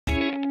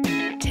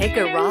Take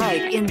a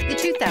ride in the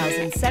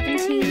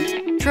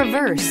 2017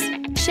 Traverse.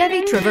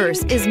 Chevy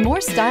Traverse is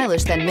more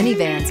stylish than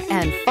minivans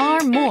and far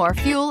more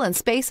fuel and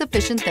space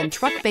efficient than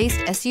truck-based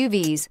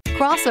SUVs.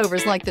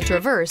 Crossovers like the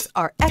Traverse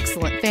are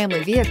excellent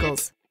family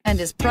vehicles and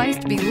is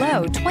priced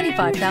below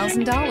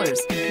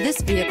 $25,000.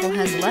 This vehicle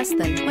has less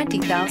than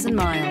 20,000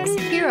 miles.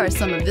 Here are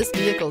some of this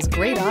vehicle's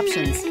great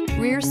options: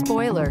 rear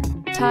spoiler,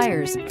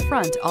 tires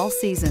front all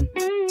season,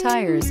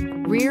 tires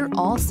rear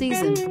all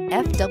season,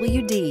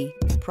 FWD,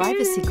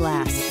 privacy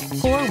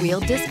glass, four-wheel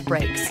disc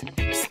brakes,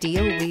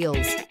 steel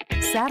wheels,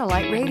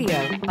 satellite radio,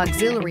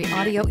 auxiliary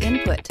audio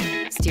input,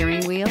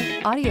 steering wheel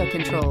audio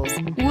controls.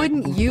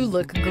 Wouldn't you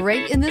look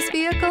great in this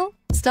vehicle?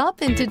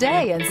 Stop in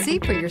today and see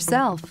for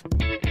yourself.